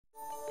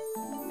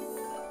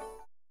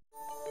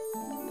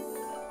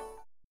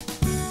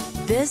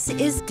This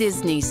is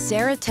Disney's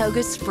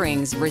Saratoga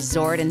Springs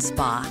Resort and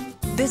Spa.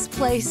 This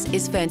place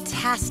is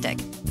fantastic,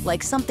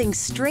 like something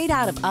straight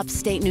out of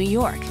upstate New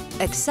York,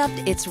 except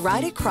it's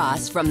right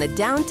across from the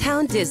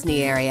downtown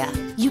Disney area.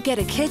 You get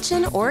a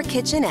kitchen or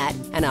kitchenette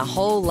and a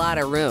whole lot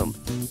of room.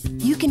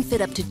 You can fit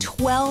up to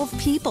 12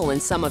 people in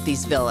some of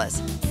these villas.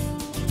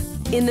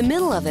 In the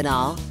middle of it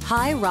all,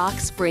 High Rock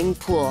Spring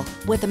Pool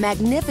with a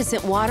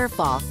magnificent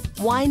waterfall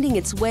winding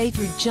its way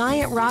through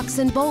giant rocks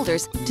and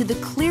boulders to the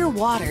clear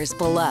waters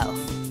below.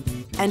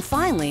 And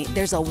finally,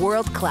 there's a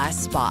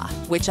world-class spa,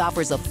 which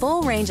offers a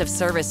full range of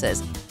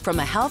services, from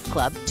a health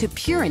club to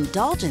pure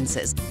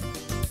indulgences.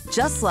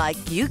 Just like,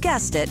 you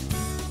guessed it,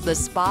 the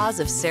spas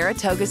of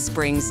Saratoga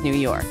Springs, New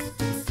York.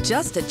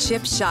 Just a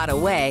chip shot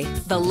away,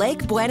 the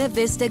Lake Buena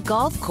Vista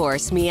Golf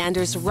Course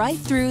meanders right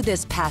through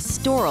this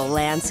pastoral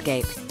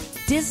landscape.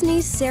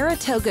 Disney's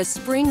Saratoga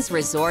Springs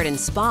Resort and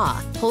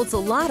Spa holds a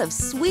lot of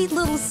sweet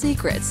little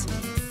secrets.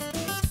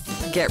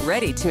 Get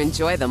ready to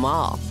enjoy them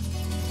all.